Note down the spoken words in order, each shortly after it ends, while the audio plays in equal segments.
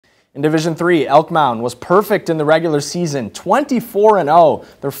In Division III, Elk Mound was perfect in the regular season, 24-0.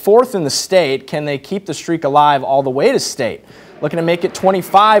 They're 4th in the state. Can they keep the streak alive all the way to state? Looking to make it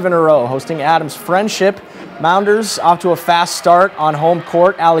 25 in a row, hosting Adams Friendship. Mounders off to a fast start on home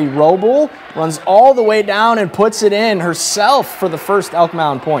court. Allie Roble runs all the way down and puts it in herself for the first Elk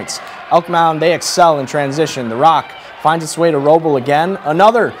Mound points. Elk Mound, they excel in transition. The rock finds its way to Roble again.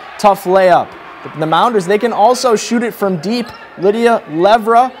 Another tough layup. The Mounders, they can also shoot it from deep. Lydia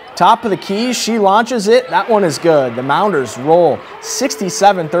Levra, top of the key, she launches it. That one is good. The Mounders roll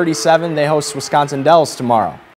 67-37. They host Wisconsin Dells tomorrow.